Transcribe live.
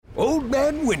Old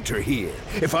Man Winter here.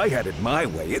 If I had it my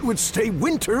way, it would stay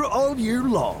winter all year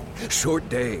long. Short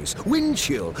days, wind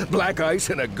chill, black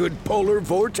ice, and a good polar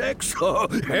vortex. Oh,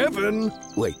 heaven!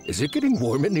 Wait, is it getting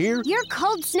warm in here? Your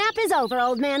cold snap is over,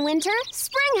 Old Man Winter.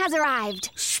 Spring has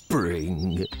arrived.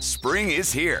 Spring. Spring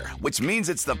is here, which means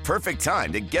it's the perfect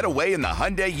time to get away in the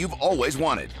Hyundai you've always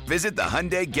wanted. Visit the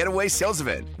Hyundai Getaway Sales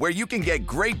Event, where you can get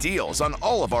great deals on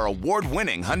all of our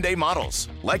award-winning Hyundai models,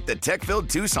 like the tech-filled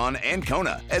Tucson and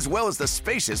Kona, as well as the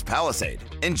spacious Palisade.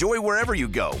 Enjoy wherever you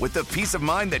go with the peace of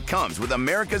mind that comes with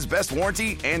America's best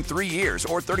warranty and 3 years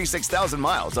or 36,000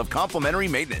 miles of complimentary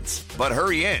maintenance. But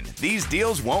hurry in, these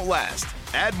deals won't last.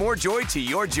 Add more joy to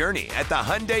your journey at the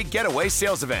Hyundai Getaway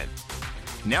Sales Event.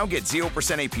 Now get 0%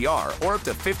 APR or up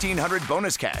to $1,500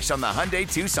 bonus cash on the Hyundai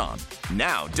Tucson.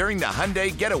 Now, during the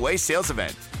Hyundai Getaway Sales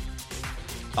Event.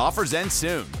 Offers end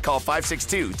soon. Call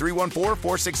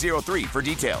 562-314-4603 for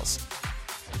details.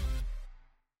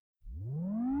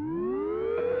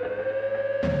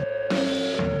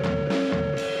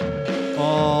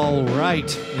 All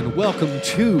right, and welcome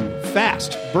to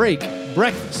Fast Break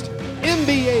Breakfast,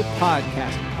 NBA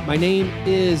podcast. My name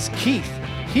is Keith,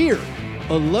 here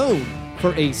alone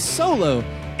for a solo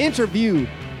interview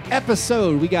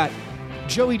episode. We got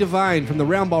Joey Devine from the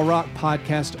Round Ball Rock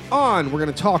podcast on. We're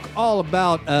going to talk all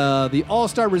about the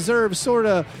All-Star Reserve, sort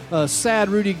of sad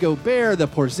Rudy Gobert, the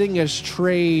Porzingis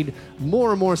trade, more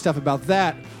and more stuff about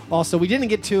that. Also, we didn't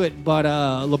get to it, but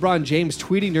LeBron James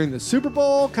tweeting during the Super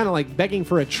Bowl, kind of like begging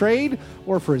for a trade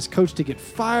or for his coach to get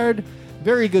fired.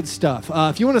 Very good stuff.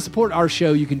 If you want to support our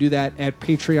show, you can do that at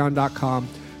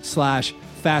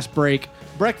patreon.com/fastbreak.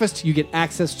 Breakfast, you get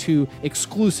access to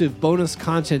exclusive bonus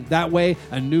content that way.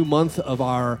 A new month of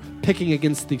our picking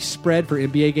against the spread for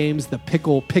NBA games. The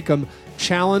Pickle Pick'em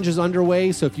Challenge is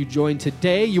underway, so if you join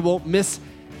today, you won't miss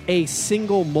a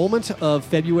single moment of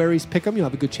February's Pick'em. You'll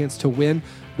have a good chance to win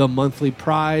the monthly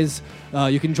prize.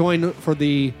 You can join for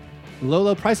the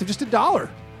low price of just $1.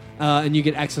 And you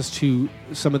get access to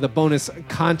some of the bonus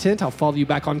content. I'll follow you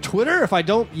back on Twitter if I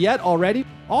don't yet already.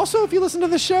 Also, if you listen to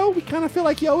the show, we kind of feel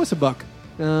like you owe us $1.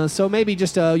 So maybe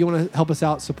just you want to help us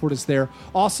out, support us there.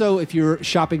 Also, if you're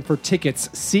shopping for tickets,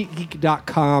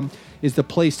 SeatGeek.com is the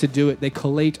place to do it. They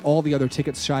collate all the other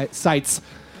ticket sites.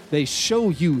 They show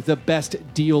you the best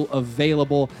deal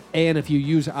available. And if you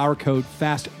use our code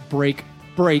FASTBREAK,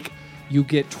 you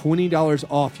get $20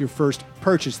 off your first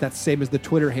purchase. That's the same as the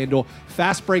Twitter handle,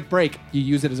 FastBreakBreak. You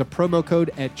use it as a promo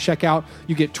code at checkout.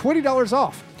 You get $20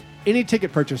 off any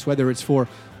ticket purchase, whether it's for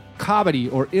comedy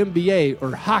or NBA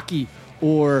or hockey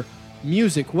or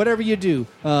music, whatever you do.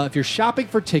 If you're shopping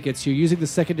for tickets, you're using the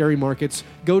secondary markets,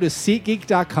 go to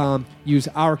SeatGeek.com, use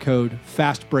our code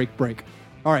FastBreakBreak.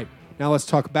 All right, now let's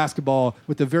talk basketball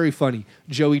with the very funny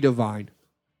Joey Devine.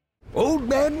 Old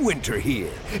Man Winter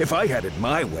here. If I had it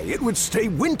my way, it would stay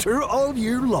winter all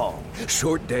year long.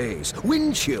 Short days,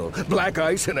 wind chill, black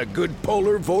ice, and a good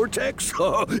polar vortex.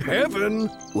 Oh,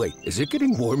 heaven! Wait, is it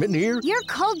getting warm in here? Your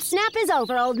cold snap is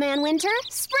over, Old Man Winter.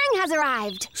 Spring has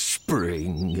arrived.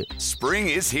 Spring. Spring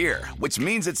is here, which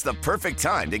means it's the perfect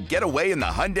time to get away in the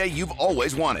Hyundai you've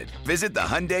always wanted. Visit the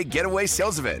Hyundai Getaway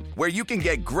Sales Event, where you can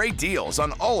get great deals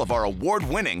on all of our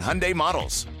award-winning Hyundai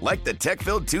models, like the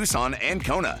tech-filled Tucson and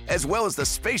Kona, as well as the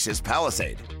spacious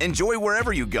Palisade. Enjoy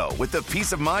wherever you go with the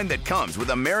peace of mind that comes with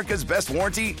America's best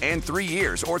warranty and 3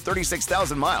 years or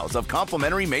 36,000 miles of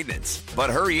complimentary maintenance. But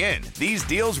hurry in, these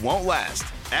deals won't last.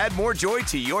 Add more joy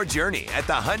to your journey at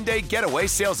the Hyundai Getaway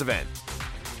Sales Event.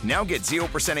 Now get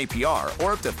 0% APR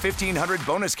or up to $1,500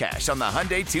 bonus cash on the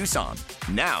Hyundai Tucson.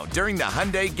 Now, during the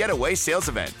Hyundai Getaway Sales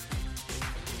Event.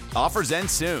 Offers end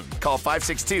soon. Call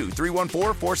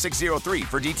 562-314-4603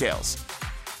 for details.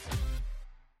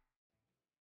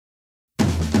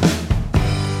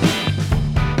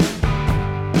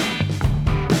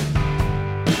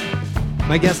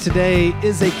 My guest today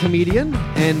is a comedian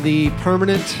and the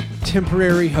permanent,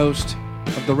 temporary host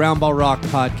of the Round Ball Rock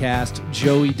podcast,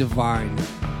 Joey Devine.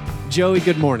 Joey,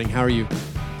 good morning. How are you?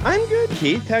 I'm good,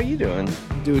 Keith. How you doing?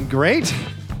 Doing great.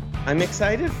 I'm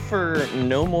excited for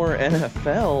no more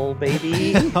NFL,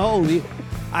 baby. Holy!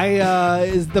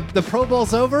 Is the Pro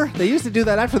Bowl's over? They used to do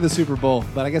that after the Super Bowl,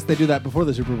 but I guess they do that before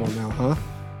the Super Bowl now, huh?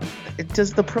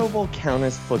 Does the Pro Bowl count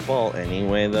as football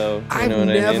anyway, though? I've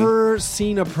never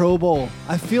seen a Pro Bowl.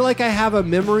 I feel like I have a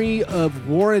memory of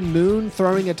Warren Moon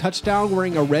throwing a touchdown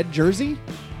wearing a red jersey.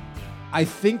 I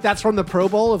think that's from the Pro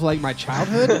Bowl of like my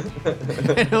childhood.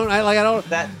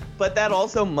 But that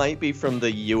also might be from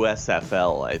the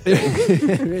USFL, I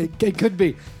think. It could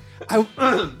be.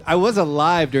 I was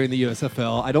alive during the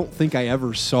USFL. I don't think I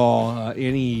ever saw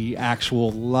any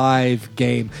actual live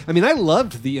game. I mean, I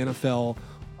loved the NFL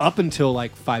up until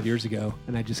like 5 years ago,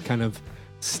 and I just kind of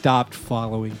stopped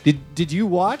following. Did you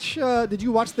watch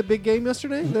the big game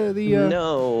yesterday?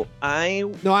 No, I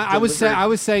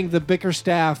was saying the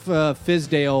Bickerstaff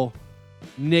Fizdale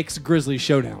Knicks Grizzlies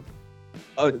showdown.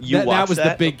 Oh, that was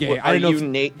the big game. Are you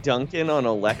Nate Duncan on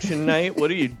election night?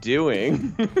 What are you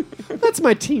doing? That's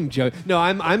my team, Joe. No,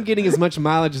 I'm getting as much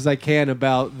mileage as I can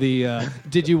about the.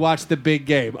 Did you watch the big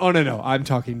game? Oh no, I'm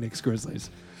talking Knicks Grizzlies.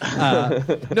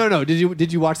 No.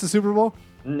 Did you watch the Super Bowl?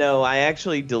 No, I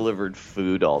actually delivered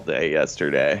food all day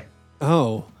yesterday.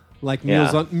 Oh, like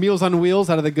Meals on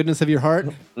Wheels out of the goodness of your heart?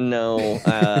 No,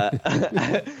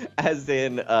 as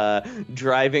in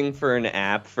driving for an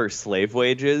app for slave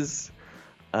wages.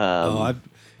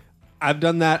 I've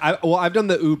done that. I've done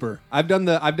the Uber. I've done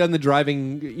the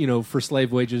driving, for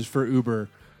slave wages for Uber,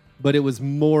 but it was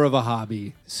more of a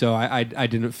hobby, so I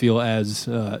didn't feel as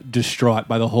distraught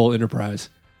by the whole enterprise.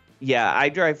 Yeah, I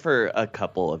drive for a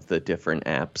couple of the different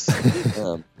apps.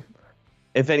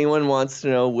 If anyone wants to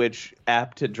know which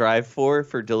app to drive for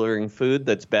delivering food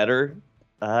that's better,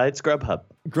 it's Grubhub.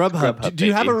 Grubhub. Do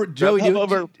you have a Joey?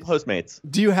 Over Postmates.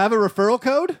 Do you have a referral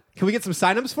code? Can we get some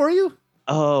signups for you?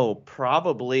 Oh,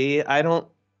 probably. I don't.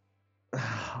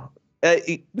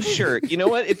 Sure. You know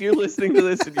what? If you're listening to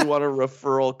this and you want a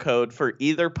referral code for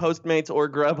either Postmates or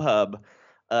Grubhub,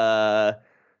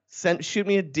 shoot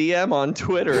me a DM on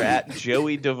Twitter at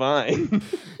Joey Devine.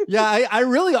 Yeah, I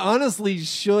really honestly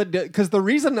should, because the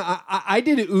reason I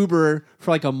did Uber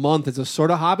for like a month as a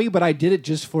sort of hobby, but I did it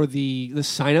just for the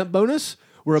sign up bonus,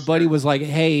 where a buddy was like,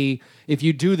 "Hey, if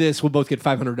you do this, we'll both get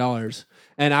 $500."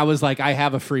 And I was like, I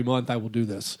have a free month. I will do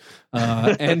this.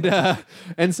 And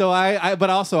so but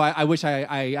also I wish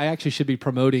I actually should be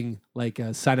promoting like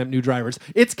sign up new drivers.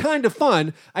 It's kind of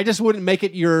fun. I just wouldn't make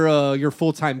it your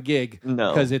full-time gig.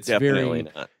 No, because it's very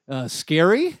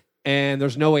scary and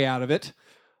there's no way out of it.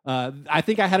 I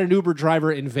think I had an Uber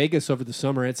driver in Vegas over the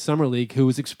summer at Summer League who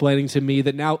was explaining to me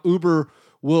that now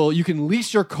you can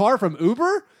lease your car from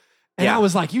Uber. And I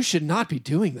was like, you should not be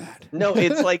doing that. No,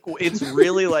 it's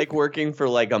really like working for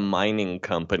like a mining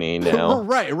company now.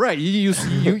 Right.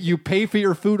 You pay for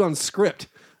your food on script.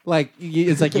 Like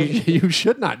it's like you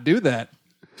should not do that.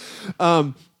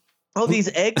 These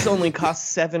eggs only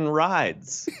cost 7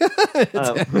 rides.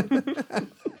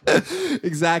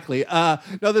 Exactly.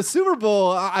 No, the Super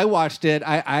Bowl, I watched it.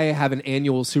 I have an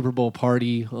annual Super Bowl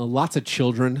party. Lots of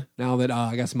children now that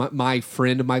I guess my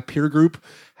friend, my peer group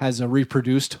has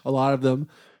reproduced a lot of them.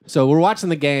 So we're watching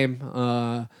the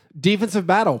game. Defensive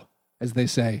battle, as they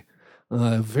say.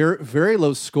 Very, very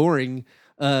low scoring.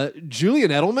 Julian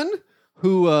Edelman,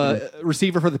 who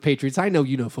receiver for the Patriots. I know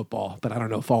you know football, but I don't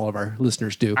know if all of our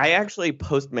listeners do. I actually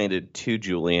postmated to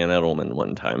Julian Edelman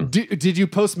one time. Did you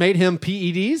postmate him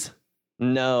PEDs?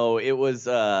 No, it was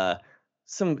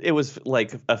it was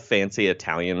like a fancy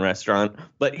Italian restaurant.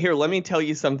 But here, let me tell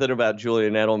you something about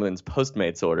Julian Edelman's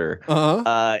Postmates order.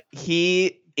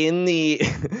 He in the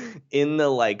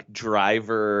like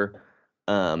driver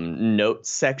notes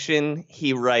section,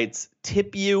 he writes,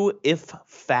 "Tip you if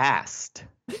fast."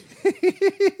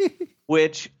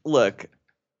 Which, look,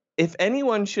 if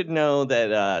anyone should know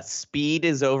that speed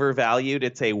is overvalued,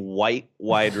 it's a white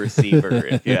wide receiver,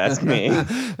 if you ask me.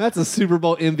 That's a Super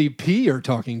Bowl MVP you're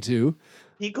talking to.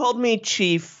 He called me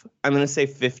Chief, I'm going to say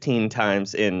 15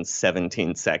 times in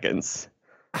 17 seconds.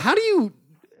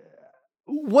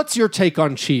 What's your take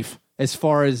on Chief as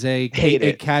far as a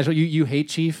casual? You hate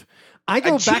Chief? I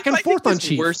go back and forth on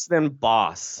Chief. Worse than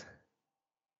Boss.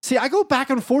 See, I go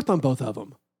back and forth on both of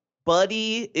them.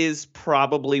 Buddy is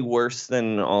probably worse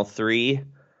than all three,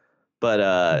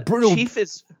 but Chief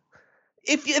is.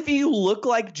 If you look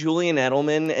like Julian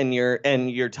Edelman and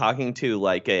you're talking to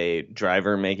like a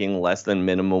driver making less than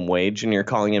minimum wage and you're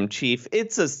calling him Chief,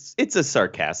 it's a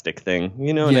sarcastic thing.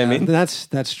 You know what I mean?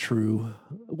 That's true.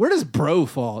 Where does bro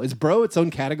fall? Is bro its own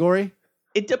category?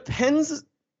 It depends.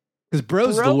 Because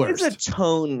bro's the worst. It's a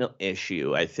tone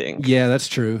issue, I think. Yeah, that's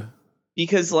true.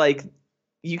 Because like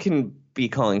you can be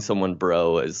calling someone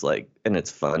bro as like, and it's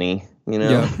funny, you know?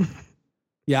 Yeah.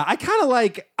 Yeah, I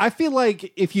feel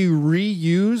like if you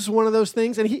reuse one of those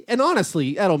things, and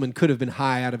honestly, Edelman could have been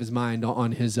high out of his mind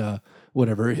on his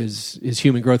his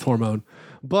human growth hormone.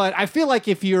 But I feel like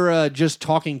if you're just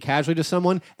talking casually to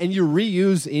someone and you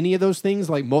reuse any of those things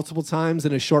like multiple times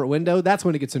in a short window, that's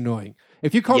when it gets annoying.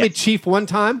 If you call me Chief one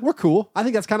time, we're cool. I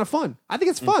think that's kind of fun. I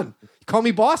think it's fun. You call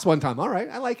me Boss one time. All right,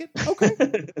 I like it. Okay.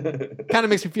 Kind of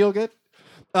makes me feel good.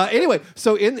 Anyway,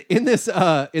 so in this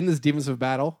defensive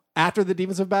battle, after the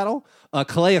defensive battle,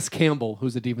 Calais Campbell,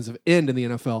 who's a defensive end in the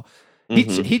NFL, he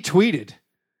tweeted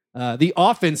The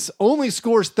offense only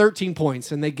scores 13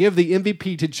 points, and they give the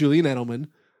MVP to Julian Edelman.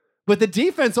 But the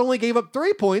defense only gave up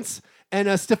 3 points, and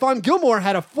Stephon Gilmore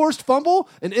had a forced fumble,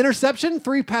 an interception,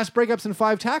 3 pass breakups, and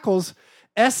 5 tackles.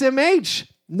 SMH,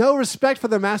 no respect for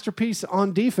the masterpiece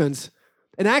on defense.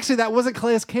 And actually, that wasn't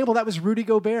Calais Campbell, that was Rudy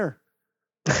Gobert.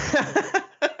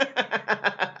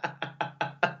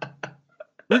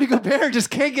 Rudy Gobert just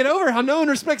can't get over how no one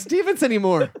respects defense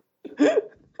anymore.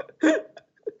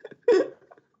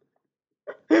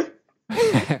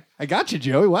 I got you,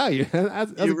 Joey. Wow, you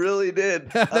really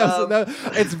did.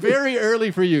 It's very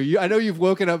early for you. I know you've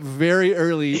woken up very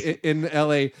early in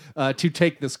LA to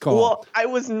take this call. Well, I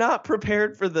was not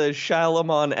prepared for the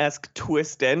Shyamalan-esque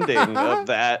twist ending of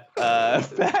that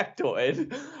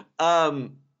factoid.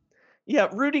 Yeah,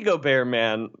 Rudy Gobert,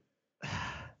 man.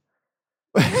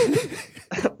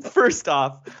 First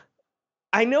off,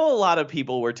 I know a lot of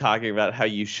people were talking about how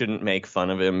you shouldn't make fun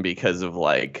of him because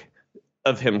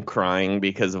of him crying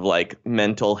because of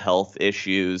mental health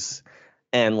issues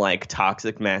and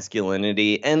toxic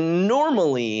masculinity. And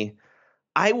normally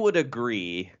I would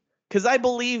agree because I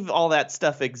believe all that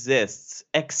stuff exists,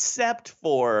 except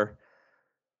for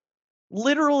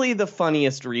literally the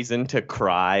funniest reason to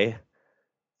cry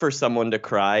for someone to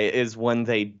cry is when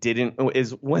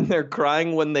they're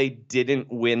crying when they didn't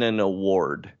win an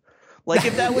award.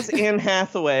 If that was Anne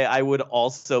Hathaway, I would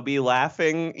also be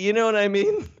laughing. You know what I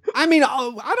mean? I mean,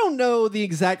 I don't know the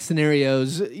exact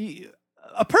scenarios.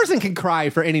 A person can cry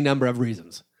for any number of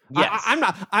reasons. Yes. I'm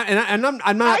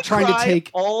not trying to take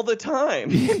all the time.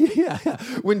 Yeah.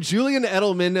 When Julian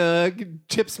Edelman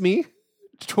tips me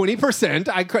 20%,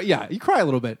 I cry. Yeah, you cry a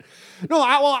little bit. No,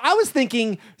 I was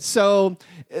thinking. So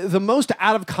the most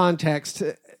out of context,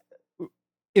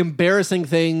 embarrassing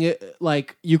thing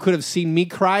you could have seen me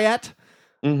cry at.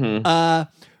 Mm-hmm.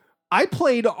 I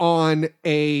played on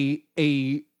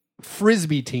a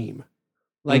frisbee team,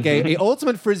 a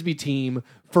ultimate frisbee team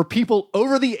for people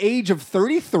over the age of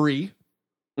 33.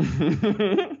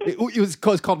 It was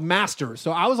called Masters.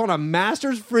 So I was on a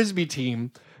Masters frisbee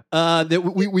team. That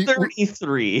we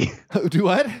 33. Do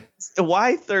what?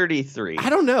 Why 33? I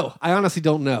don't know. I honestly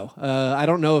don't know. I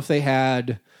don't know if they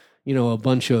had a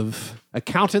bunch of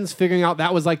accountants figuring out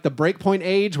that was the breakpoint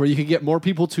age where you could get more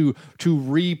people to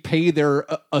repay their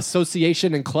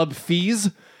association and club fees.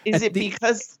 Is it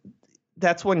because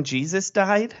that's when Jesus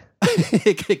died?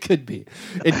 It could be.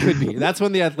 It could be. That's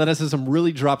when the athleticism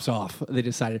really drops off, they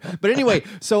decided. But anyway,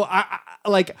 so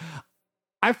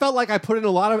I felt like I put in a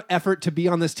lot of effort to be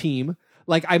on this team.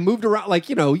 I moved around,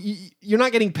 you're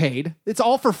not getting paid. It's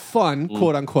all for fun,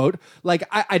 quote unquote.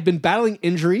 I'd been battling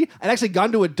injury. I'd actually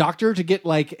gone to a doctor to get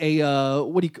I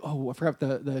forgot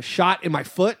the shot in my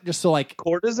foot just so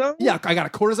cortisone? Yeah, I got a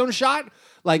cortisone shot.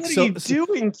 What are you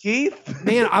doing, Keith?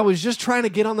 Man, I was just trying to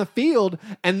get on the field.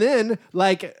 And then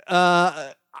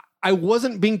I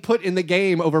wasn't being put in the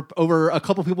game over a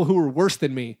couple people who were worse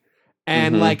than me.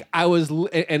 And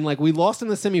we lost in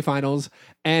the semifinals,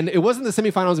 and it wasn't the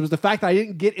semifinals. It was the fact that I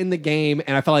didn't get in the game,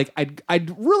 and I felt like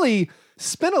I'd really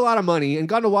spent a lot of money and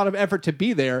gotten a lot of effort to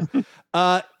be there.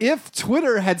 If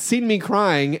Twitter had seen me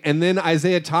crying, and then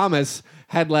Isaiah Thomas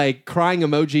had crying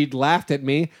emoji laughed at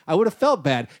me, I would have felt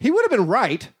bad. He would have been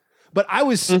right, but I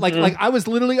was I was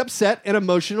literally upset and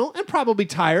emotional and probably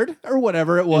tired or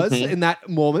whatever it was in that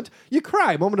moment. You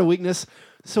cry, moment of weakness.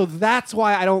 So that's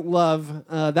why I don't love,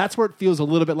 that's where it feels a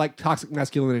little bit like toxic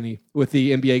masculinity with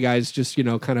the NBA guys just,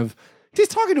 kind of, he's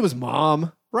talking to his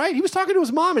mom, right? He was talking to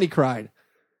his mom and he cried.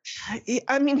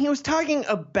 I mean, he was talking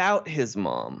about his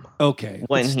mom. Okay.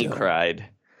 When he cried.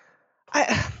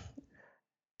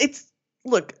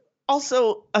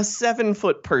 Also a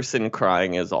 7-foot person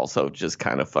crying is also just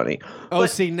kind of funny. Oh,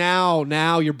 see,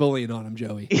 now you're bullying on him,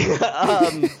 Joey.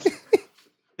 The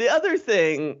other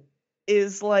thing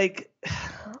is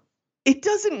it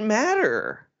doesn't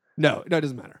matter. No, it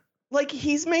doesn't matter.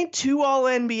 He's made 2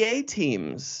 All-NBA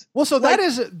teams. Well, so but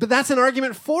that's an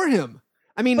argument for him.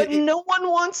 I mean, but no one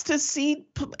wants to see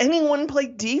anyone play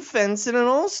defense in an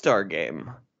All-Star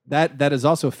game. That is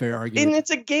also a fair argument. And it's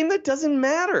a game that doesn't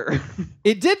matter.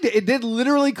 It did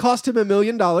literally cost him $1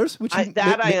 million, which I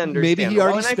understand. Maybe he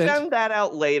already spent. When I found that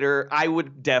out later, I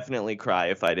would definitely cry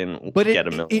if I didn't get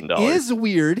 $1 million. It is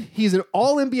weird. He's an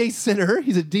All-NBA center.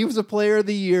 He's a Defensive Player of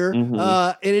the Year.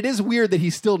 And it is weird that he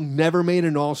still never made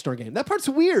an All-Star game. That part's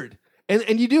weird.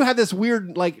 And you do have this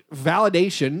weird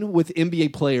validation with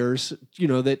NBA players,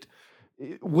 that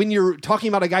when you're talking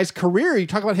about a guy's career, you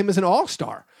talk about him as an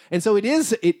All-Star. And so it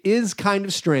is kind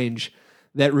of strange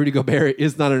that Rudy Gobert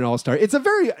is not an All-Star. It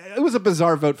was a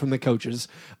bizarre vote from the coaches.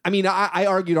 I mean, I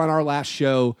argued on our last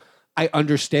show I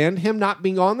understand him not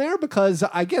being on there because,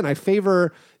 again, I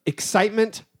favor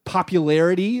excitement.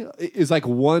 Popularity is like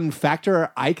one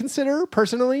factor I consider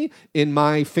personally in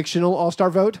my fictional all-star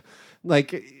vote.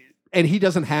 Like, and he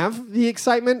doesn't have the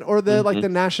excitement or the like the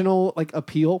national like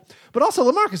appeal. But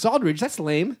also LaMarcus Aldridge, that's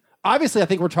lame. Obviously, I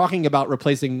think we're talking about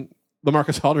replacing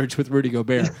LaMarcus Aldridge with Rudy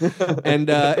Gobert,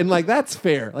 and like that's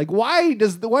fair. Like, why do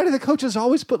the coaches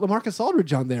always put LaMarcus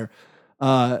Aldridge on there?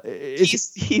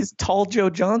 He's tall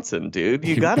Joe Johnson, dude.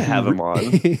 You got to have him on.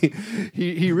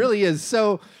 he really is.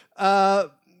 So.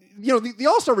 The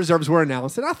All-Star reserves were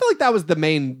announced, and I feel like that was the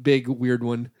main big weird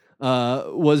one.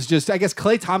 Was just, I guess,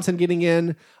 Klay Thompson getting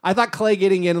in. I thought Klay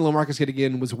getting in and LaMarcus getting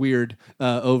in was weird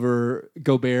over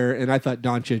Gobert, and I thought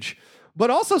Doncic. But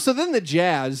also, so then the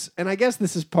Jazz, and I guess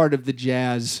this is part of the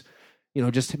Jazz,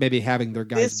 just maybe having their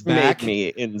guys back. This made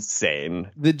me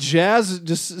insane. The Jazz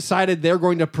just decided they're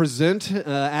going to present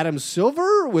Adam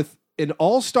Silver with an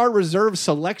all-star reserve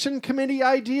selection committee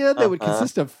idea that would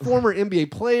consist of former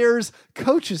NBA players,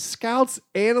 coaches, scouts,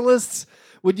 analysts,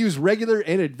 would use regular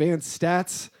and advanced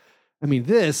stats. I mean,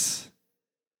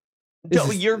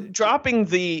 you're dropping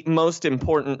the most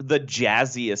important, the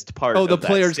jazziest part of the that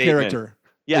player's statement. character.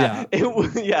 Yeah.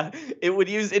 It would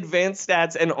use advanced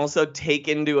stats and also take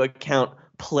into account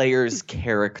player's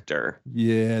character.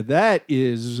 Yeah, that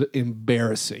is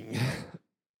embarrassing.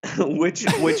 which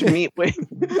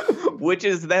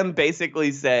is them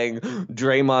basically saying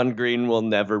Draymond Green will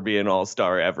never be an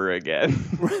all-star ever again.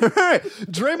 Right.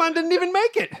 Draymond didn't even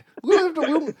make it.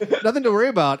 Nothing to worry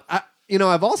about.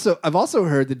 I've also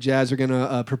heard the Jazz are going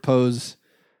to propose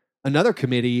another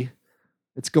committee.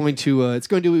 It's going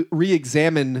to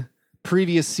re-examine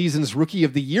previous season's Rookie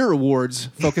of the Year awards,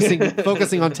 focusing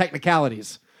on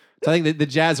technicalities. So I think the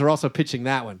Jazz are also pitching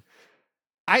that one.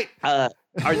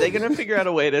 Are they going to figure out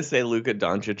a way to say Luka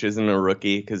Doncic isn't a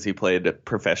rookie because he played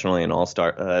professionally in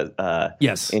All-Star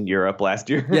yes. in Europe last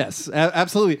year? Yes,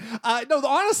 absolutely. No,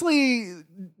 honestly,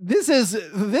 this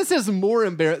is more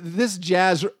embarrassing. This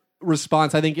Jazz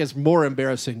response, I think, is more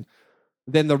embarrassing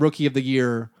than the Rookie of the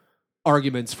Year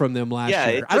arguments from them last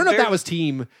year. I don't know if that was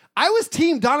team. I was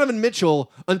team Donovan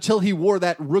Mitchell until he wore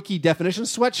that rookie definition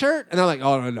sweatshirt, and they're like,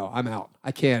 "Oh no, I'm out.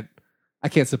 I can't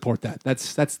support that.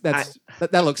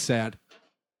 That looks sad."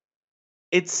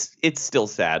 It's still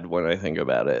sad when I think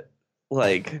about it.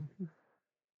 Like,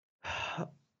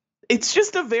 it's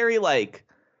just a very like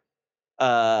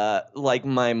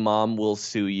my mom will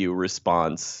sue you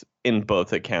response in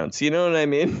both accounts. You know what I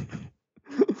mean?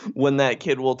 When that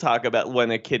kid will talk about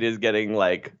when a kid is getting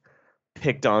like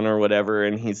picked on or whatever,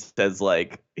 and he says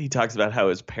like he talks about how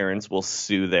his parents will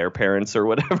sue their parents or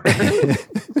whatever.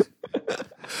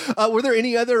 Were there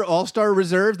any other All-Star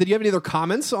reserves? Did you have any other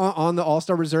comments on the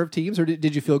All-Star reserve teams, or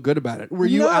did you feel good about it? Were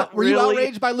you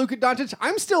outraged by Luka Doncic?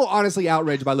 I'm still honestly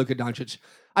outraged by Luka Doncic.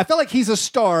 I felt like he's a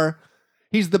star.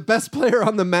 He's the best player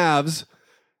on the Mavs.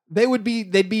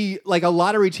 They'd be like a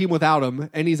lottery team without him,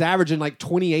 and he's averaging like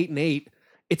 28 and 8.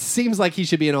 It seems like he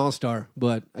should be an all-star,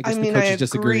 but I guess the coaches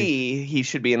disagree. He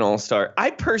should be an all-star.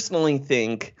 I personally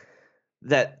think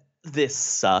that this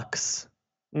sucks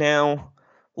now.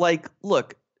 Like,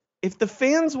 look, if the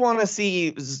fans want to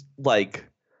see like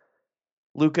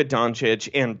Luka Doncic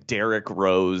and Derrick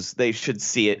Rose, they should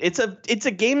see it. It's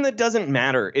a game that doesn't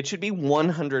matter. It should be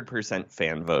 100%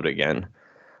 fan vote again.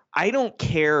 I don't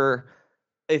care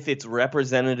if it's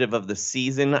representative of the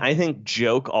season. I think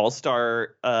joke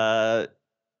all-star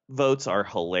votes are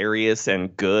hilarious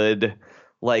and good.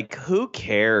 Like, who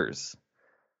cares?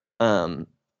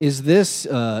 Is this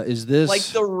like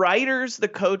the writers, the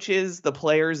coaches, the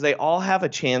players, they all have a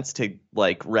chance to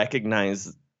like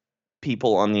recognize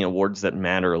people on the awards that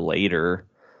matter later.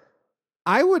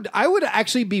 I would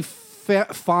actually be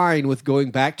fine with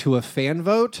going back to a fan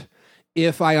vote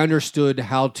if I understood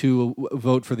how to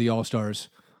vote for the All-Stars.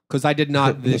 Because I did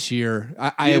not this year.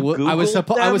 I was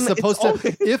supposed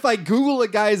to. If I Google a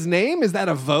guy's name, is that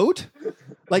a vote?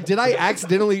 Like, did I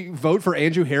accidentally vote for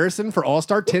Andrew Harrison for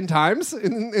All-Star 10 times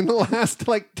in the last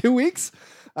like 2 weeks?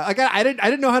 I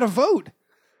didn't know how to vote.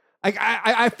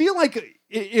 I feel like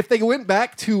if they went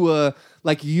back to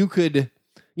like you could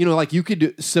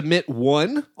submit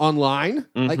one online,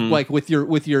 like with your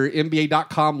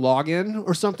NBA.com login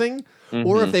or something.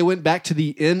 Or if they went back to the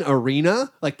in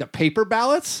arena, like the paper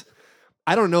ballots.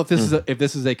 I don't know if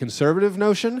this is a conservative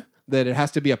notion that it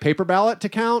has to be a paper ballot to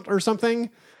count or something.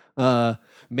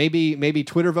 Maybe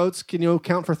Twitter votes can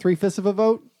count for 3/5 of a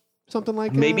vote, something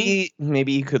like that.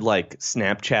 Maybe you could like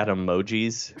Snapchat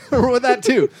emojis or that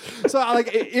too. So like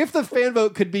if the fan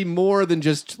vote could be more than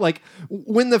just like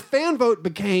when the fan vote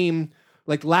became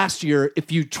like last year,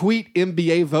 if you tweet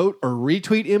NBA vote or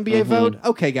retweet NBA vote,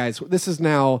 okay, guys, this is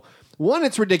now one.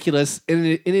 It's ridiculous, and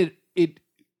it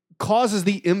causes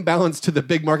the imbalance to the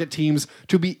big market teams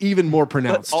to be even more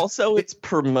pronounced. But also, it's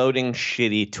promoting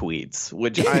shitty tweets,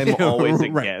 which I'm always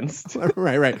against.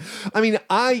 Right. I mean,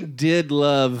 I did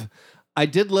love the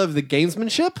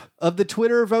gamesmanship of the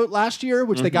Twitter vote last year,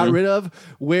 which they got rid of,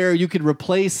 where you could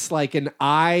replace like an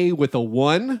I with a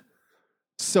 1,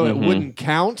 so it wouldn't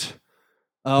count.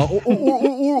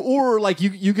 Or like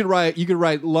you could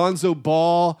write Lonzo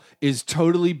Ball is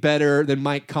totally better than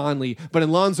Mike Conley, but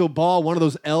in Lonzo Ball, one of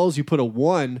those L's you put a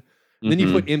 1, and then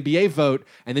you put NBA vote,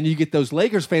 and then you get those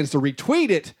Lakers fans to retweet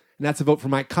it, and that's a vote for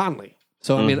Mike Conley.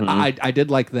 So I mean, I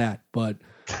did like that, but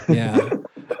yeah,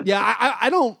 I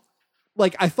don't.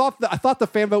 Like I thought the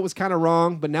fan vote was kind of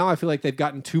wrong, but now I feel like they've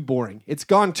gotten too boring. It's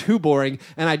gone too boring,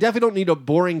 and I definitely don't need a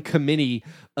boring committee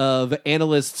of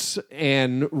analysts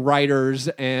and writers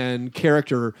and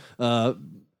character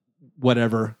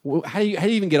whatever. How do you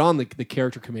even get on the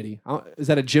character committee? Is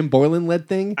that a Jim Boylan led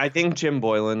thing? I think Jim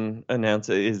Boylan announced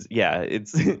it.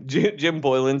 It's Jim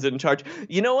Boylan's in charge.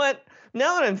 You know what?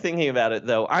 Now that I'm thinking about it,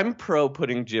 though, I'm pro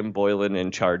putting Jim Boylan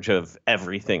in charge of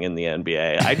everything in the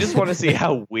NBA. I just want to see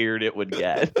how weird it would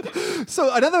get. So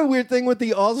another weird thing with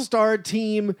the All-Star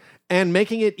team and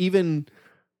making it even,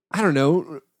 I don't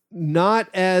know, not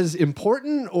as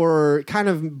important or kind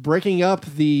of breaking up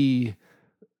the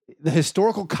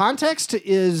historical context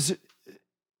is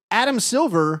Adam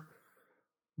Silver,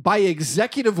 by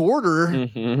executive order,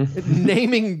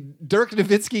 naming Dirk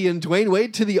Nowitzki and Dwayne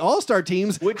Wade to the All-Star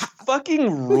teams. Which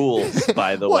fucking rules,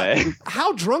 by the way.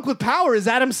 How drunk with power is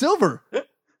Adam Silver?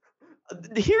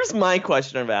 Here's my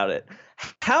question about it.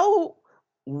 How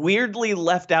weirdly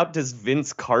left out does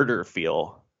Vince Carter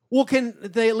feel? Well, can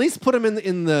they at least put him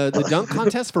in the dunk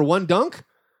contest for one dunk?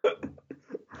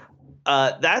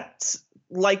 That's...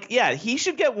 Like, yeah, he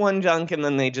should get one dunk, and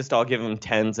then they just all give him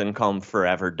 10s and call him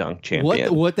forever dunk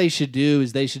champion. What they should do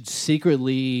is they should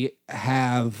secretly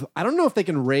have, I don't know if they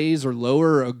can raise or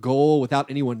lower a goal without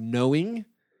anyone knowing,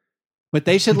 but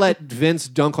they should let Vince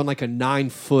dunk on like a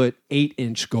 9-foot,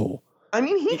 8-inch goal. I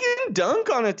mean, he can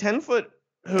dunk on a 10-foot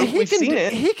hoop. We've seen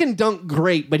it. He can dunk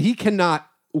great, but he cannot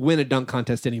win a dunk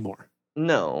contest anymore.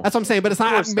 No, that's what I'm saying. But it's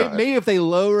not. Maybe if they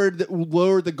lowered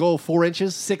the goal 4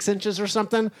 inches, 6 inches, or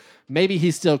something, maybe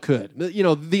he still could. You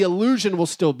know, the illusion will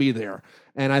still be there,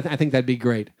 and I think that'd be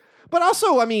great. But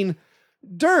also, I mean,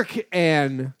 Dirk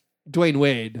and Dwayne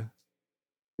Wade,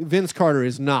 Vince Carter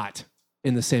is not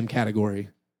in the same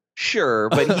category. Sure,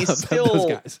 but he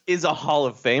still is a Hall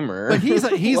of Famer. But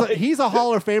he's a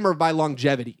Hall of Famer by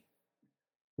longevity.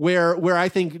 Where I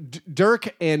think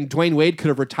Dirk and Dwayne Wade could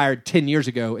have retired 10 years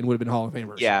ago and would have been Hall of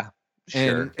Famers. Yeah,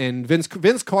 sure. And Vince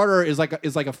Carter is like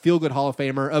a feel good Hall of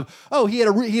Famer of he had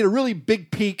a really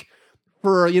big peak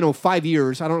for 5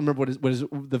 years. I don't remember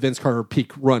what the Vince Carter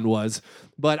peak run was,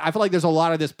 but I feel like there's a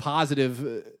lot of this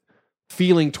positive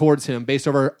feeling towards him based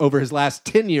over his last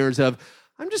 10 years of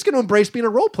I'm just going to embrace being a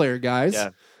role player, guys. Yeah,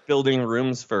 building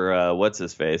rooms for what's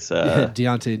his face,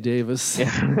 Deontay Davis.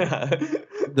 Yeah.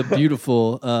 The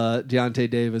beautiful Deontay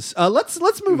Davis.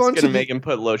 Let's move on to make him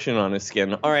put lotion on his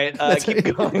skin. All right,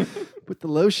 keep going. Put the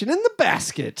lotion in the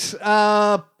basket.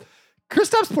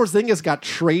 Kristaps Porzingis got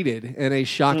traded in a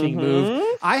shocking move.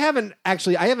 I haven't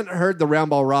heard the Round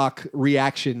Ball Rock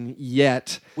reaction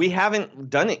yet. We haven't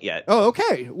done it yet. Oh,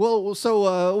 okay. Well,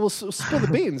 so we'll spill the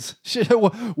beans.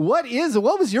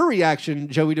 What was your reaction,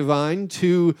 Joey Devine,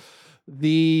 to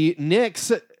the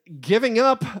Knicks giving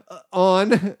up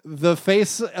on the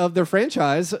face of their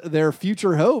franchise, their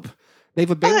future hope?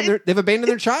 They've abandoned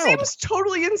their child. It seems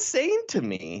totally insane to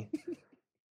me.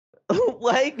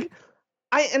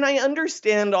 I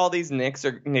understand all these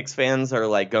Knicks fans are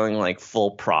like going like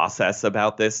full process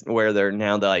about this, where they're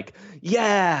like,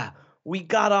 yeah, we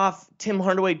got off Tim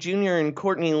Hardaway Jr. and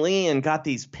Courtney Lee and got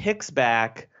these picks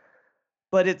back,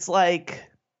 but it's like,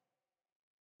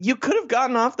 you could have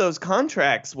gotten off those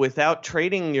contracts without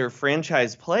trading your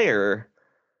franchise player.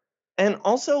 And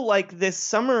also, like, this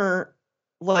summer,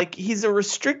 like, he's a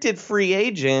restricted free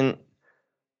agent.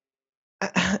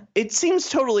 It seems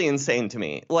totally insane to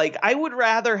me. Like, I would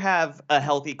rather have a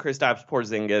healthy Kristaps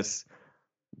Porzingis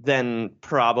than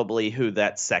probably who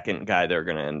that second guy they're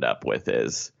going to end up with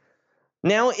is.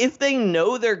 Now, if they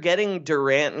know they're getting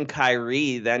Durant and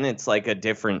Kyrie, then it's like a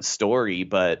different story,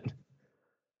 but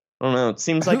I don't know. It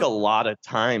seems like a lot of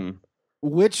time.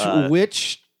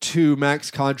 Which two max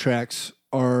contracts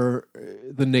are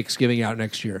the Knicks giving out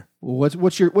next year?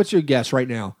 What's your guess right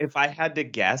now? If I had to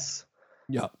guess,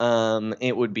 yeah,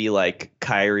 it would be like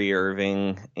Kyrie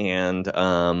Irving and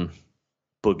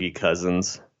Boogie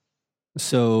Cousins.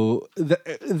 So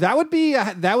that would be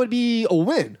a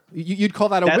win. You'd call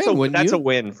that a win, wouldn't you? That's a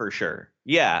win for sure.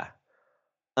 Yeah.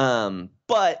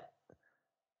 But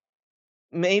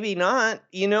maybe not.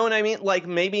 You know what I mean? Like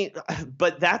maybe,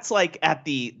 but that's like at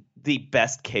the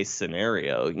best case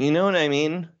scenario. You know what I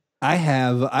mean? I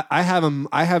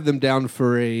have them down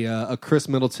for a Chris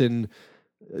Middleton,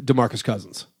 DeMarcus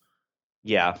Cousins.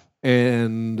 Yeah.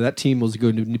 And that team was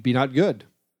going to be not good.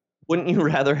 Wouldn't you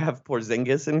rather have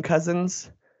Porzingis and Cousins?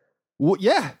 Well,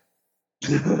 yeah,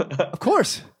 of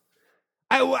course.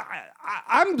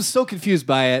 I'm so confused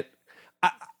by it.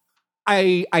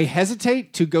 I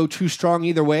hesitate to go too strong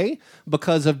either way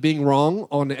because of being wrong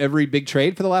on every big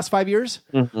trade for the last 5 years.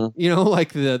 Mm-hmm. You know,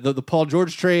 like the Paul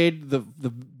George trade, the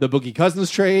Boogie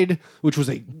Cousins trade, which was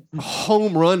a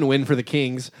home run win for the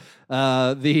Kings.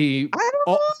 I don't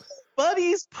know.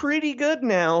 Buddy's pretty good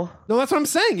now. No, that's what I'm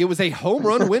saying. It was a home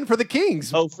run win for the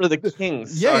Kings. Oh, for the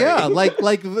Kings. Yeah.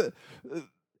 Like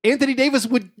Anthony Davis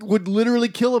would literally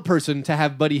kill a person to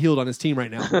have Buddy Hield on his team right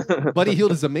now. Buddy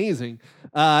Hield is amazing.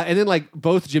 And then like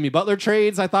both Jimmy Butler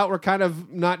trades I thought were kind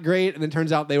of not great. And then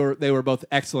turns out they were both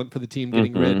excellent for the team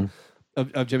getting rid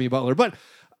of Jimmy Butler. But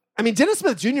I mean, Dennis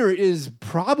Smith Jr. is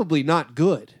probably not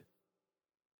good.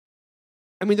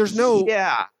 I mean, there's no,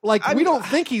 we don't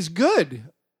think he's good.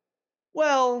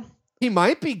 Well, he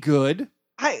might be good.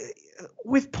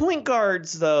 With point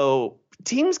guards though,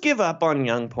 teams give up on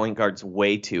young point guards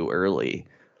way too early.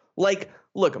 Like,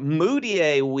 look,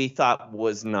 Moutier we thought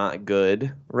was not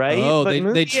good, right? Oh,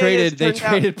 they traded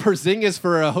Porzingis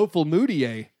for a hopeful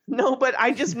Moutier. No, but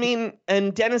I just mean,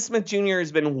 and Dennis Smith Jr.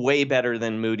 has been way better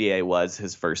than Moutier was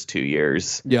his first 2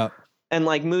 years. Yeah, and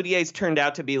like Moutier's turned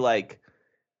out to be like,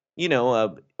 you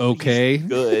know, okay,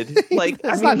 good. Like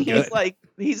I mean,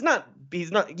 he's not.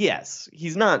 Yes,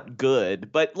 he's not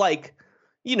good, but like,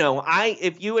 you know,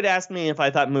 if you had asked me if I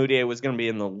thought Moutier was going to be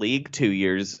in the league 2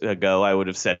 years ago, I would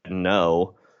have said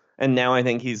no. And now I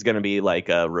think he's going to be like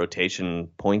a rotation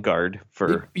point guard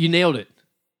for. You nailed it.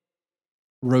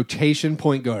 Rotation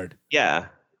point guard. Yeah.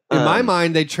 In my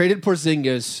mind, they traded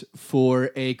Porzingis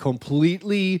for a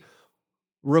completely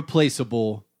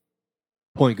replaceable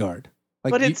point guard.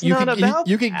 Like but it's not about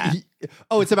that.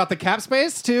 It's about the cap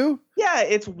space too? Yeah,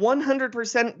 it's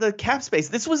 100% the cap space.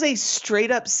 This was a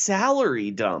straight up salary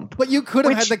dump. But you could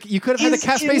have had the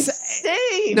cap space.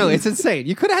 Insane. No, it's insane.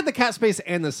 You could have had the cap space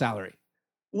and the salary.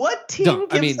 What team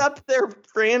gives up their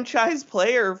franchise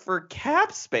player for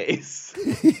cap space?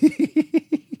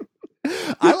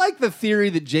 I like the theory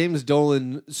that James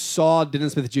Dolan saw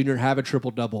Dennis Smith Jr. have a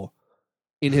triple-double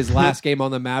in his last game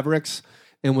on the Mavericks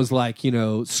and was like, you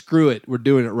know, screw it, we're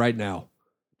doing it right now.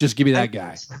 Just give me that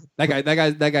guy.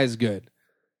 That guy's good.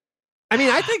 I mean,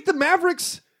 I think the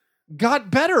Mavericks got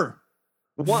better.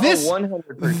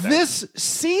 100%. This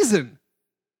season.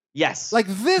 Yes. Like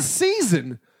this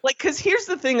season. Like, because here's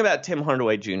the thing about Tim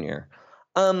Hardaway Jr.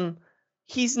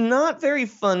 He's not very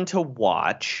fun to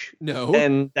watch. No.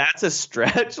 And that's a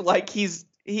stretch. Like, he's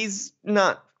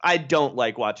not. I don't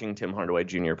like watching Tim Hardaway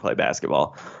Jr. play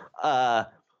basketball. And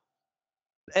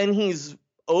he's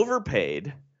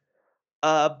overpaid.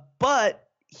 But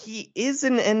he is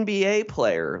an NBA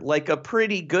player, like a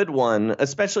pretty good one,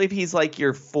 especially if he's like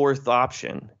your fourth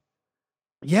option.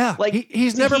 Yeah, like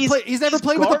he's never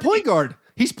played with a point guard.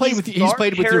 He's played with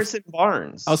Harrison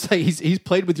Barnes. I'll say he's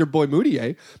played with your boy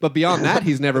Moutier, but beyond that,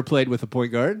 he's never played with a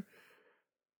point guard.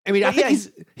 I mean, I think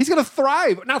he's going to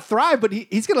thrive. Not thrive, but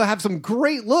he's going to have some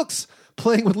great looks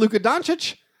playing with Luka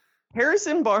Doncic.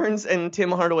 Harrison Barnes and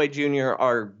Tim Hardaway Jr.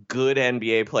 are good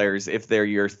NBA players if they're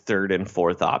your third and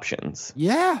fourth options.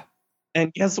 Yeah.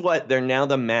 And guess what? They're now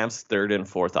the Mavs' third and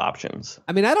fourth options.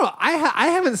 I mean, I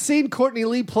haven't seen Courtney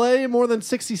Lee play more than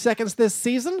 60 seconds this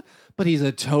season, but he's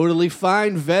a totally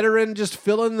fine veteran, just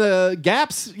filling the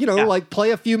gaps, you know, like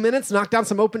play a few minutes, knock down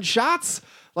some open shots.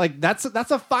 Like that's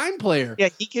a fine player. Yeah,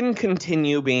 he can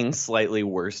continue being slightly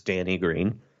worse Danny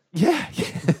Green. Yeah.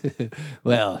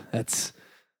 Well, that's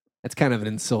kind of an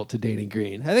insult to Danny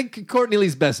Green. I think Courtney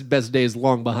Lee's best day is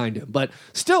long behind him. But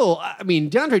still, I mean,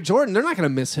 DeAndre Jordan, they're not going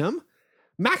to miss him.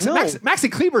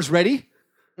 Maxi Kleber's ready.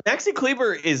 Maxi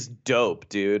Kleber is dope,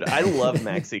 dude. I love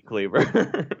Maxi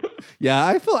Kleber. Yeah,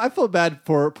 I feel bad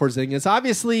for Porzingis.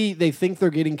 Obviously, they think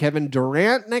they're getting Kevin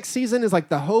Durant next season is like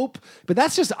the hope, but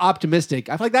that's just optimistic.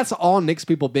 I feel like that's all Knicks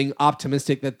people being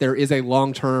optimistic that there is a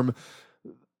long-term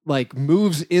like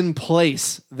moves in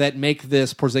place that make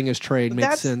this Porzingis trade make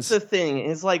sense. That's the thing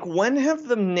is like, when have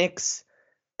the Knicks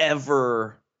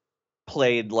ever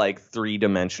played like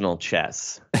three-dimensional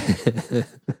chess?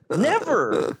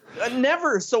 Never.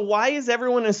 So why is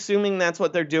everyone assuming that's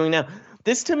what they're doing now?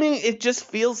 This to me, it just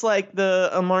feels like the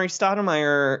Amari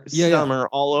Stoudemire summer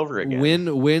all over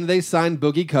again. When they sign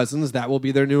Boogie Cousins, that will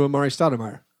be their new Amari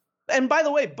Stoudemire. And by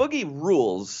the way, Boogie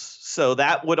rules, so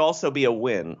that would also be a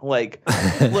win. Like,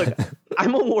 look,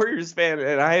 I'm a Warriors fan,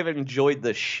 and I have enjoyed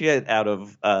the shit out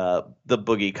of the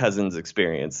Boogie Cousins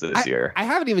experience this year. I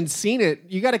haven't even seen it.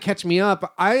 You got to catch me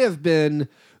up. I have been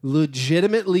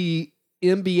legitimately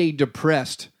NBA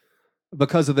depressed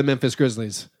because of the Memphis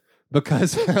Grizzlies,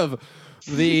 because of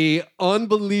the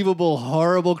unbelievable,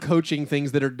 horrible coaching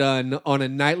things that are done on a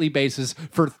nightly basis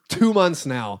for 2 months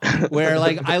now, where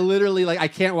like I literally I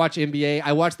can't watch NBA.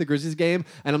 I watch the Grizzlies game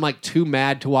and I'm like too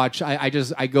mad to watch. I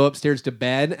go upstairs to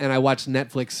bed and I watch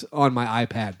Netflix on my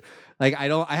iPad. Like I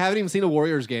haven't even seen a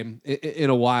Warriors game in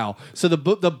a while. So the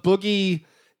Boogie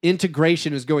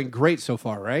integration is going great so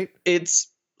far, right? It's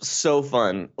so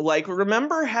fun. Like,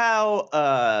 remember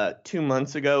how 2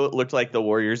 months ago it looked like the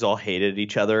Warriors all hated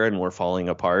each other and were falling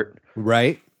apart?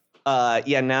 Right.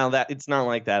 Yeah, now that it's not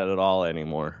like that at all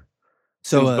anymore.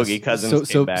 So Since Boogie Cousins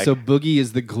came back. So Boogie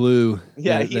is the glue.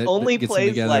 Yeah, he only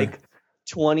plays like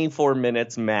 24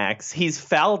 minutes max. He's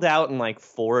fouled out in like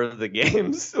 4 of the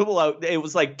games. Well, it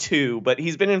was like 2, but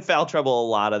he's been in foul trouble a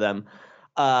lot of them.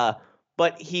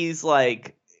 But he's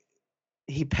like,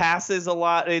 he passes a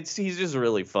lot. He's just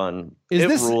really fun. Is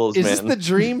this the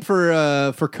dream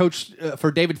for Coach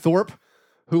for David Thorpe,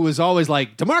 who was always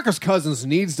like, DeMarcus Cousins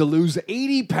needs to lose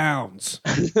 80 pounds?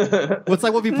 What's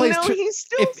like, well, if he plays,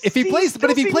 if he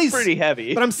plays pretty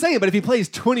heavy. But I'm saying, but if he plays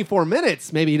 24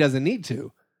 minutes, maybe he doesn't need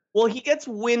to. Well, he gets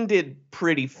winded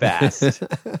pretty fast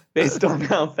based on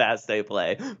how fast they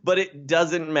play, but it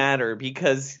doesn't matter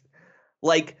because,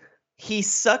 like, he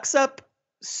sucks up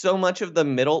so much of the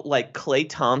middle. Like Klay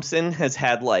Thompson has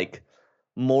had like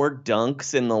more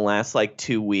dunks in the last like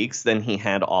 2 weeks than he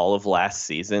had all of last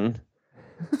season,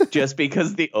 just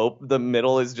because the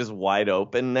middle is just wide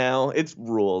open now. It's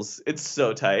rules. It's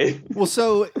so tight. Well,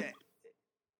 so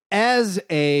as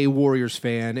a Warriors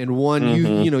fan and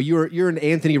one, you're an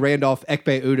Anthony Randolph,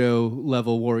 Ekpe Udoh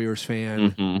level Warriors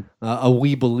fan, a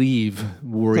We Believe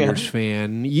Warriors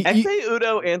fan. Ekpe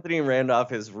Udoh, Anthony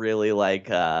Randolph is really like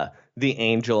the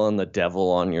angel and the devil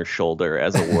on your shoulder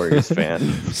as a Warriors fan.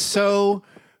 So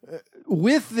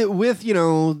with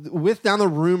down the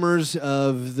rumors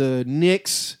of the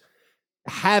Knicks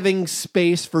having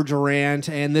space for Durant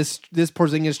and this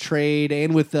Porzingis trade,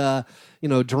 and with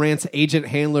Durant's agent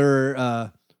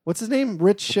handler, what's his name?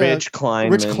 Rich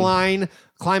Kleiman.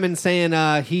 Kleiman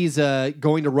saying he's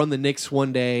going to run the Knicks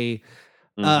one day.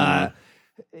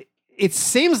 It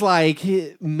seems like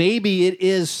maybe it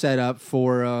is set up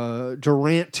for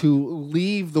Durant to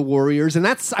leave the Warriors, and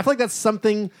I feel like that's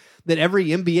something that every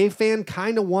NBA fan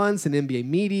kind of wants, and NBA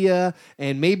media,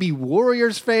 and maybe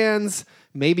Warriors fans,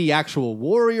 maybe actual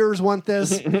Warriors want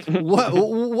this.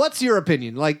 What's your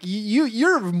opinion? Like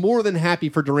you're more than happy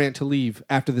for Durant to leave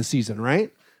after the season,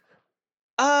 right?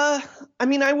 I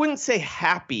mean, I wouldn't say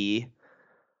happy,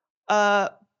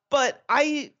 but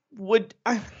I would.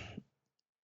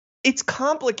 It's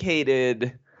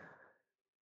complicated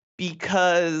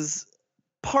because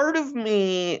part of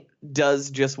me does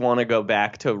just want to go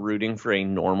back to rooting for a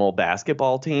normal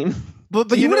basketball team.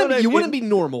 But you wouldn't be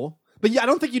normal. But yeah, I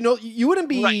don't think you wouldn't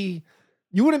be right.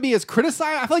 You wouldn't be as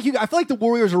criticized. I feel like the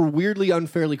Warriors are weirdly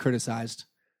unfairly criticized.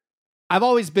 I've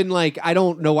always been like, I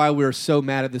don't know why we're so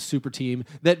mad at the super team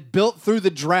that built through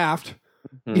the draft.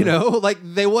 Like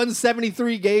they won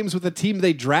 73 games with a team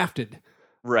they drafted.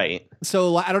 Right.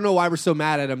 So I don't know why we're so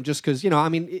mad at him, just because, I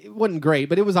mean, it wasn't great,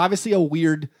 but it was obviously a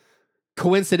weird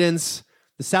coincidence.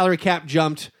 The salary cap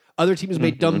jumped. Other teams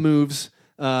made dumb moves,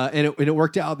 and it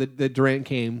worked out that Durant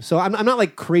came. So I'm not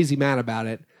like crazy mad about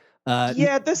it.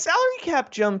 Yeah, the salary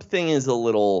cap jump thing is a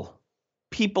little...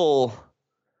 People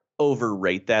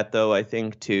overrate that, though, I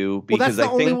think, too. Because that's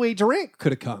the only way Durant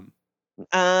could have come.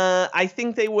 I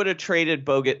think they would have traded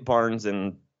Bogut, Barnes,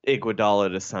 and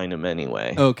Iguodala to sign him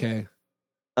anyway. Okay.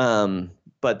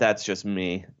 But that's just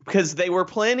me, because they were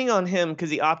planning on him because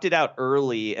he opted out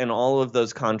early and all of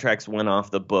those contracts went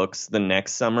off the books the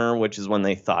next summer, which is when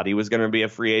they thought he was going to be a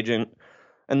free agent,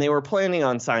 and they were planning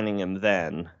on signing him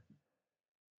then.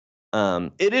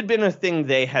 It had been a thing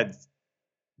they had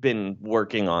been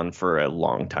working on for a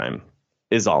long time,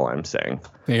 is all I'm saying.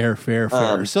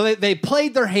 Fair. So they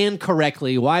played their hand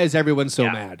correctly. Why is everyone so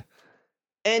mad?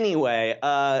 Anyway,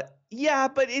 yeah,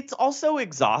 but it's also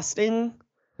exhausting.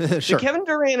 Sure. The Kevin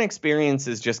Durant experience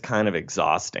is just kind of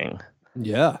exhausting.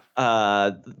 Yeah.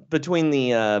 Between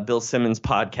the Bill Simmons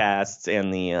podcasts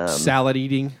and the salad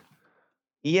eating.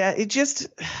 Yeah, it just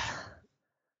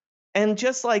And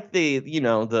just like the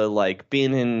like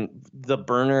being in the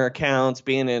burner accounts,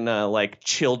 being in like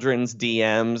children's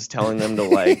DMs, telling them to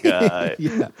like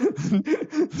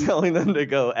telling them to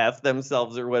go F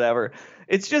themselves or whatever.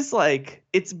 It's just like,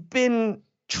 it's been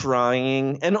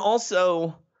trying. And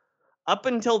also up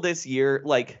until this year,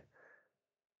 like,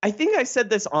 I think I said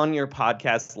this on your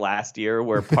podcast last year,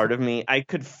 where part of me, I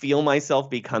could feel myself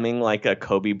becoming like a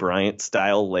Kobe Bryant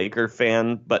style Laker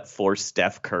fan, but for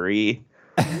Steph Curry.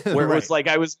 Where it was like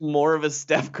I was more of a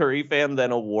Steph Curry fan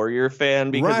than a Warrior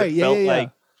fan, because it felt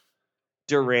like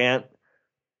Durant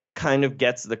kind of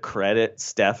gets the credit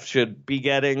Steph should be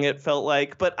getting, it felt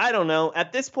like. But I don't know.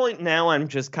 At this point now, I'm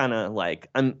just kind of like,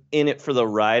 I'm in it for the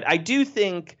ride. I do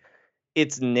think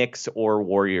it's Knicks or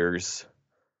Warriors.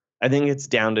 I think it's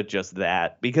down to just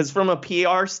that. Because from a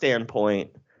PR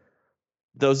standpoint,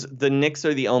 the Knicks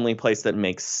are the only place that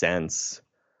makes sense,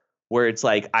 where it's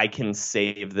like, I can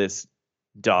save this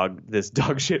dog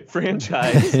shit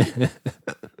franchise.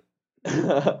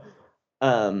 I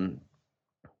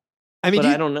mean,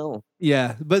 I don't know.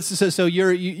 Yeah, but so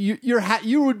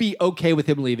you would be okay with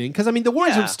him leaving, because I mean the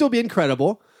Warriors would still be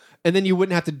incredible, and then you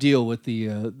wouldn't have to deal with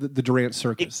the Durant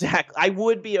circus. Exactly, I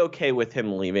would be okay with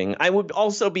him leaving. I would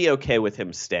also be okay with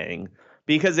him staying,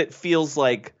 because it feels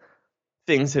like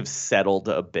things have settled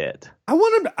a bit. I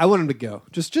want him to go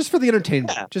just for the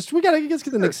entertainment. Yeah. Just let's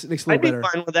get the next little I'd be better.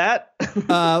 Fine with that.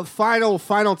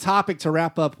 Final topic to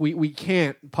wrap up. We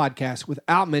can't podcast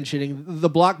without mentioning the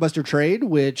blockbuster trade,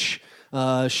 which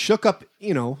shook up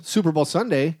Super Bowl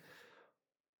Sunday.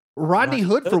 Rodney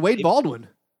Hood for Wade Baldwin.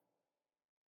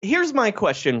 Here's my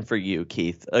question for you,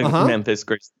 Keith, a Memphis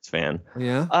Grizzlies fan.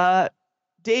 Yeah.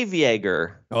 Dave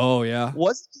Yeager. Oh yeah.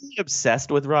 Wasn't he obsessed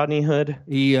with Rodney Hood?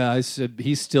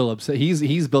 He's still upset.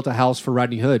 He's built a house for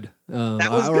Rodney Hood.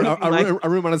 A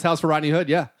room on his house for Rodney Hood.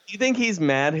 Yeah. Do you think he's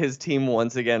mad his team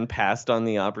once again passed on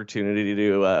the opportunity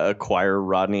to acquire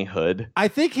Rodney Hood? I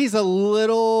think he's a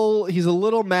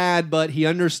little mad, but he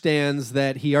understands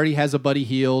that he already has a Buddy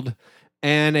Hield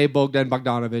and a Bogdan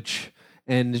Bogdanovic,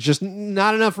 and there's just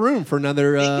not enough room for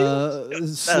another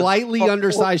slightly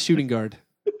undersized shooting guard.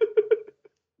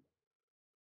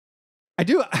 I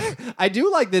do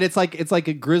like that it's like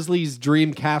a Grizzlies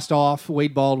dream cast off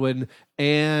Wade Baldwin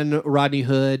and Rodney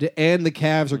Hood, and the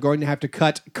Cavs are going to have to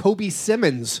cut Kobe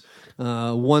Simmons,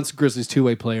 once Grizzlies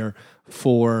two-way player,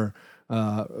 to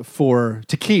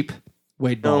keep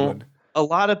Wade Baldwin. A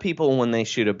lot of people, when they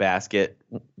shoot a basket,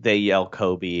 they yell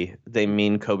Kobe. They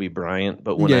mean Kobe Bryant,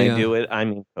 but when I do it, I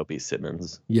mean Kobe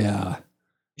Simmons. Yeah.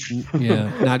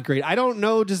 Yeah, not great. I don't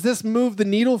know. Does this move the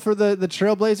needle for the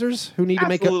Trailblazers, who need to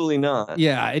make Absolutely not.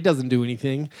 Yeah, it doesn't do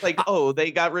anything. Like, they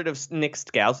got rid of Nick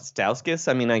Stauskas.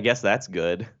 I mean, I guess that's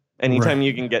good. Anytime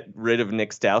you can get rid of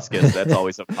Nick Stauskas, that's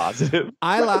always a positive.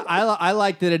 I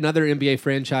like that another NBA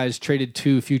franchise traded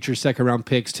 2 future second-round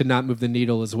picks to not move the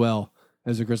needle as well,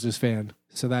 as a Grizzlies fan.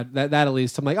 So that at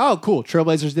least I'm like, oh, cool.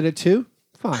 Trailblazers did it too?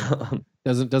 Fine.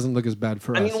 Doesn't look as bad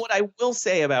for us. I mean, what I will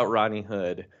say about Rodney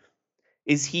Hood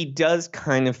is he does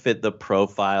kind of fit the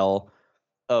profile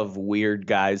of weird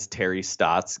guys Terry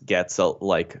Stotts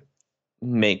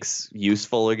makes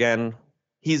useful again.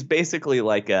 He's basically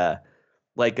like a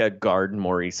guard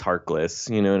Maurice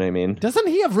Harkless, you know what I mean? Doesn't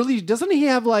he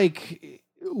have like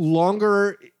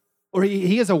longer, or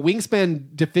he has a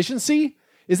wingspan deficiency?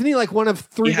 Isn't he like one of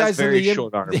 3 guys in the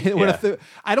short arms?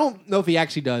 I don't know if he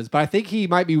actually does, but I think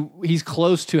he's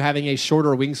close to having a shorter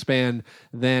wingspan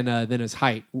than his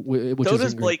height. Which so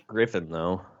does Blake Griffin,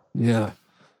 though. Yeah.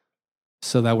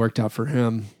 So that worked out for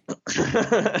him.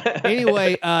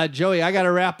 Anyway, Joey, I got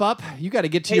to wrap up. You got to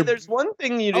get to there's one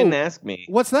thing you didn't ask me.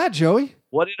 What's that, Joey?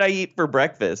 What did I eat for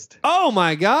breakfast? Oh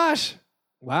my gosh!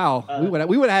 Wow,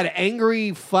 we would have had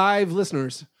angry 5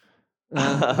 listeners.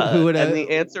 And the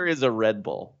answer is a Red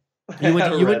Bull. You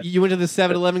went to the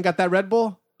 7-Eleven, got that Red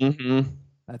Bull? Mm-hmm.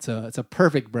 It's a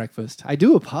perfect breakfast. I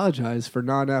do apologize for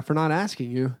not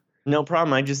asking you. No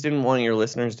problem. I just didn't want your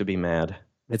listeners to be mad.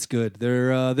 It's good.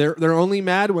 They're only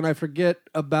mad when I forget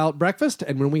about breakfast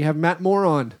and when we have Matt Moore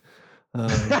on.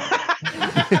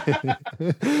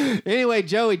 Anyway,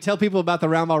 Joey, tell people about the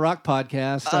Roundball Rock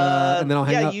podcast, and then I'll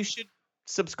hang up. You should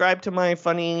subscribe to my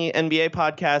funny NBA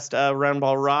podcast,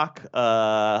 Roundball Rock.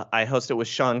 I host it with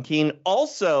Sean Keane.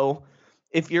 Also,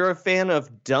 if you're a fan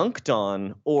of Dunked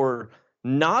On or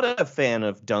not a fan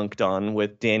of Dunked On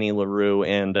with Danny LaRue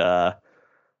and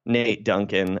Nate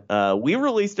Duncan, we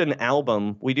released an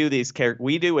album. We do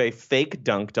a fake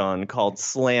Dunked On called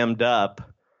Slammed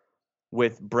Up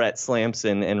with Brett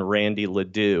Slamson and Randy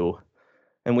Ledoux.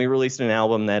 And we released an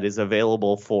album that is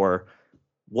available for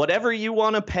whatever you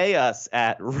want to pay us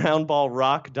at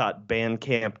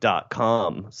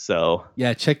roundballrock.bandcamp.com. So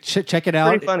yeah, check it out.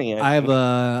 Pretty funny. Actually.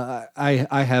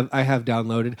 I have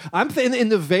downloaded. I'm in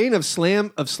the vein of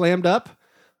Slammed Up.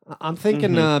 I'm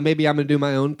thinking maybe I'm gonna do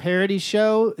my own parody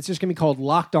show. It's just gonna be called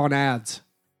Locked On Ads.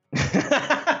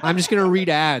 I'm just gonna read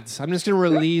ads. I'm just gonna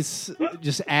release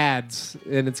just ads,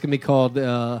 and it's gonna be called.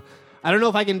 I don't know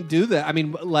if I can do that. I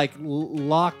mean, like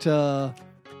locked. Yeah,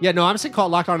 no, I'm just gonna call it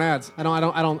Locked On Ads. I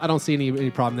don't see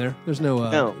any problem there. There's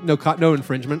no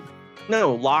infringement.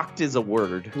 No, locked is a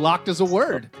word. Locked is a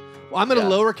word. Well, I'm gonna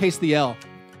lowercase the L.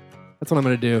 That's what I'm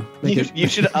gonna do. You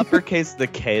should uppercase the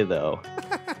K though.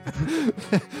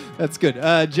 That's good.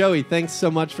 Joey, thanks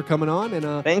so much for coming on,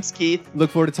 and thanks, Keith.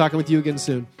 Look forward to talking with you again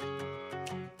soon.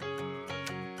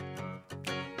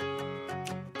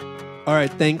 All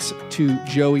right, thanks to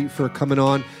Joey for coming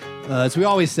on. As we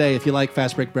always say, if you like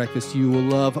Fast Break Breakfast, you will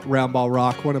love Round Ball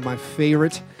Rock, one of my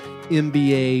favorite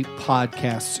NBA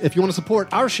podcasts. If you want to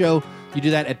support our show, you do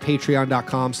that at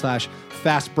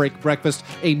patreon.com/fastbreakbreakfast.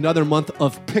 Another month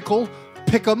of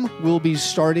Pick'em will be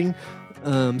starting.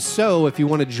 So if you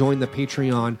want to join the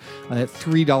Patreon at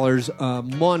 $3 a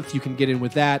month, you can get in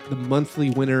with that. The monthly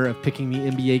winner of picking the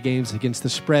NBA games against the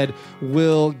spread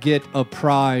will get a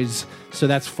prize. So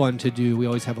that's fun to do. We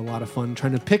always have a lot of fun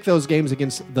trying to pick those games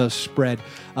against the spread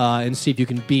and see if you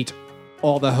can beat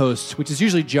all the hosts, which is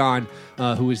usually John,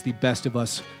 who is the best of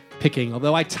us picking.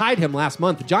 Although I tied him last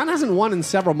month. John hasn't won in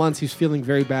several months. He's feeling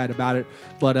very bad about it.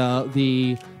 But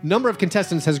the number of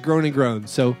contestants has grown and grown.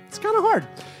 So it's kind of hard.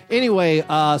 Anyway,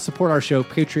 support our show,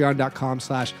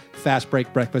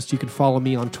 patreon.com/fastbreakbreakfast. You can follow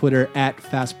me on Twitter at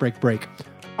fastbreakbreak.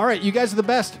 All right, you guys are the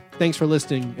best. Thanks for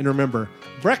listening. And remember,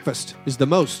 breakfast is the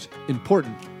most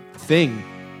important thing.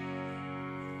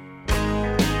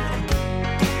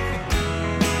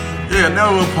 Yeah,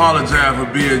 never apologize for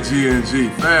being G&G.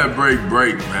 Fast break,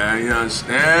 man. You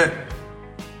understand?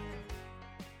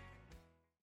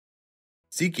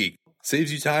 SeatGeek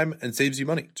saves you time and saves you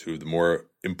money. Two of the more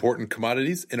important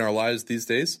commodities in our lives these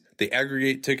days. They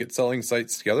aggregate ticket selling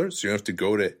sites together, so you don't have to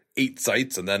go to 8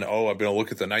 sites and then, I'm going to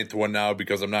look at the 9th one now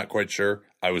because I'm not quite sure.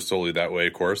 I was totally that way,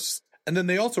 of course. And then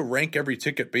they also rank every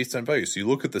ticket based on value. So you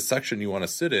look at the section you want to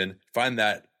sit in, find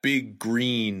that big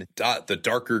green dot, the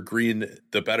darker green,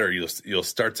 the better. You'll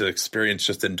start to experience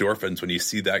just endorphins when you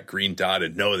see that green dot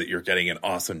and know that you're getting an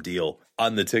awesome deal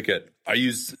on the ticket. I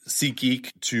used SeatGeek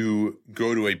to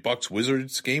go to a Bucks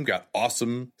Wizards game, got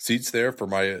awesome seats there for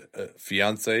my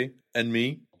fiance and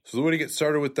me. So the way to get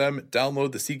started with them,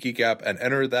 download the SeatGeek app and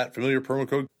enter that familiar promo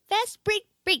code Fast Break.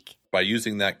 by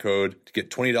using that code to get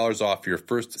 $20 off your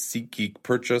first SeatGeek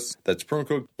purchase. That's promo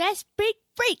code Fast Break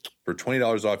for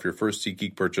 $20 off your first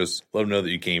SeatGeek purchase. Let them know that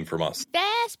you came from us.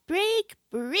 Fast Break.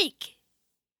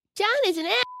 John is an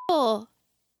asshole.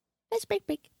 Fast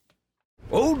Break.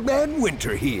 Old Man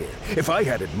Winter here. If I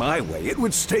had it my way, it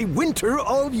would stay winter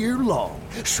all year long.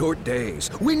 Short days,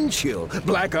 wind chill,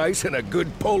 black ice, and a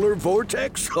good polar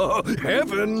vortex. Oh,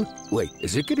 heaven. Wait,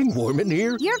 is it getting warm in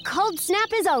here? Your cold snap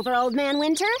is over, Old Man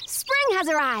Winter. Spring has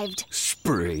arrived.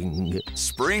 Spring.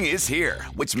 Spring is here,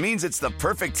 which means it's the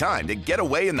perfect time to get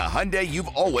away in the Hyundai you've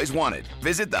always wanted.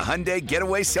 Visit the Hyundai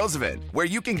Getaway Sales Event, where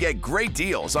you can get great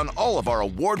deals on all of our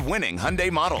award-winning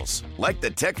Hyundai models, like the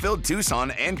tech-filled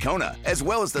Tucson and Kona, as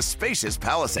well as the spacious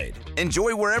Palisade.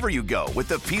 Enjoy wherever you go with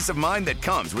the peace of mind that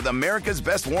comes with America's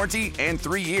best warranty and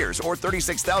 3 years or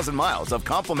 36,000 miles of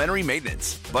complimentary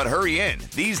maintenance. But hurry in,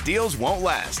 these deals won't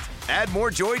last. Add more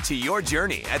joy to your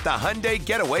journey at the Hyundai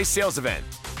Getaway Sales Event.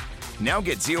 Now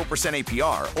get 0%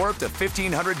 APR or up to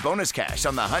 $1,500 bonus cash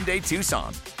on the Hyundai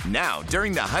Tucson. Now,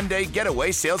 during the Hyundai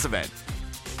Getaway Sales Event.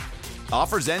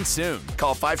 Offers end soon.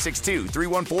 Call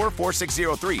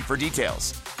 562-314-4603 for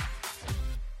details.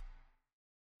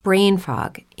 Brain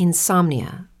fog,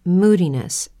 insomnia,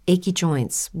 moodiness, achy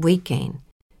joints, weight gain.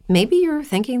 Maybe you're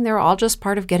thinking they're all just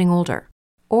part of getting older.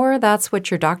 Or that's what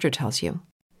your doctor tells you.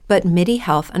 But MIDI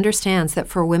Health understands that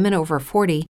for women over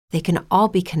 40, they can all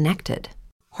be connected.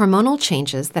 Hormonal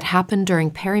changes that happen during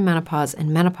perimenopause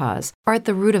and menopause are at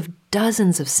the root of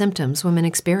dozens of symptoms women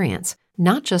experience,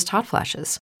 not just hot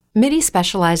flashes. MIDI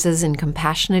specializes in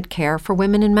compassionate care for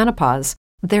women in menopause.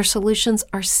 Their solutions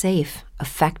are safe,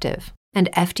 effective,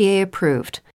 and FDA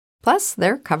approved. Plus,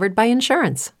 they're covered by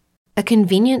insurance. A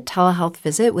convenient telehealth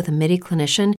visit with a MIDI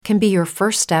clinician can be your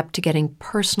first step to getting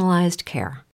personalized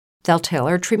care. They'll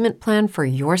tailor a treatment plan for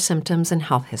your symptoms and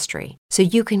health history, so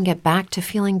you can get back to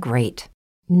feeling great.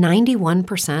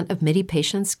 91% of MIDI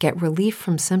patients get relief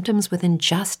from symptoms within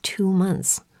just 2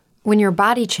 months. When your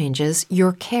body changes,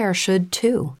 your care should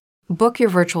too. Book your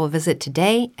virtual visit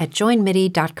today at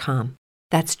joinmidi.com.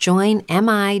 That's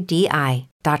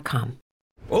joinmidi.com.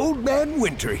 Old Man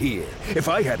Winter here. If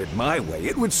I had it my way,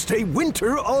 it would stay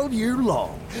winter all year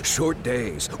long. Short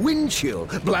days, wind chill,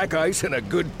 black ice, and a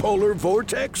good polar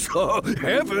vortex. Oh,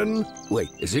 heaven! Wait,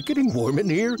 is it getting warm in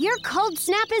here? Your cold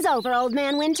snap is over, Old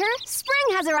Man Winter.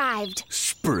 Spring has arrived.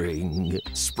 Spring.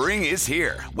 Spring is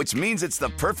here, which means it's the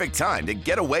perfect time to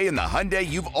get away in the Hyundai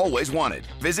you've always wanted.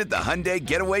 Visit the Hyundai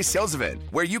Getaway Sales Event,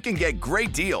 where you can get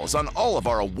great deals on all of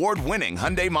our award-winning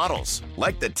Hyundai models,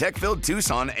 like the tech-filled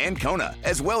Tucson and Kona,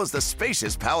 as well as the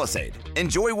spacious Palisade.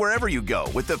 Enjoy wherever you go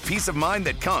with the peace of mind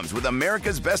that comes with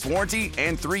America's best warranty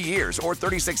and 3 years or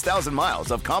 36,000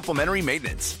 miles of complimentary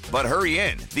maintenance. But hurry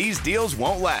in, these deals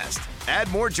won't last.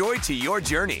 Add more joy to your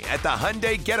journey at the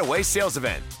Hyundai Getaway Sales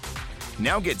Event.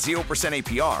 Now get 0%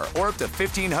 APR or up to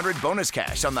 $1,500 bonus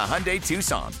cash on the Hyundai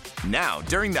Tucson. Now,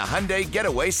 during the Hyundai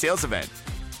Getaway Sales Event.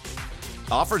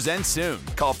 Offers end soon.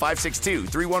 Call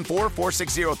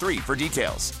 562-314-4603 for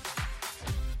details.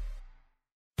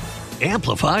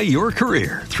 Amplify your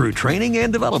career through training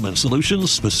and development solutions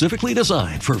specifically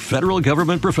designed for federal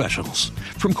government professionals.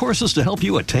 From courses to help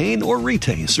you attain or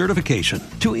retain certification,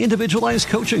 to individualized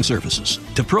coaching services,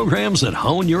 to programs that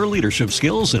hone your leadership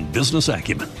skills and business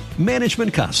acumen,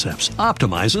 Management Concepts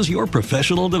optimizes your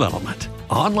professional development.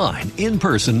 Online, in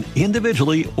person,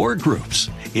 individually, or groups,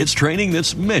 it's training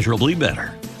that's measurably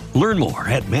better. Learn more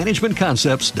at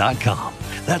managementconcepts.com.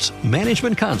 That's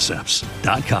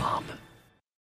managementconcepts.com.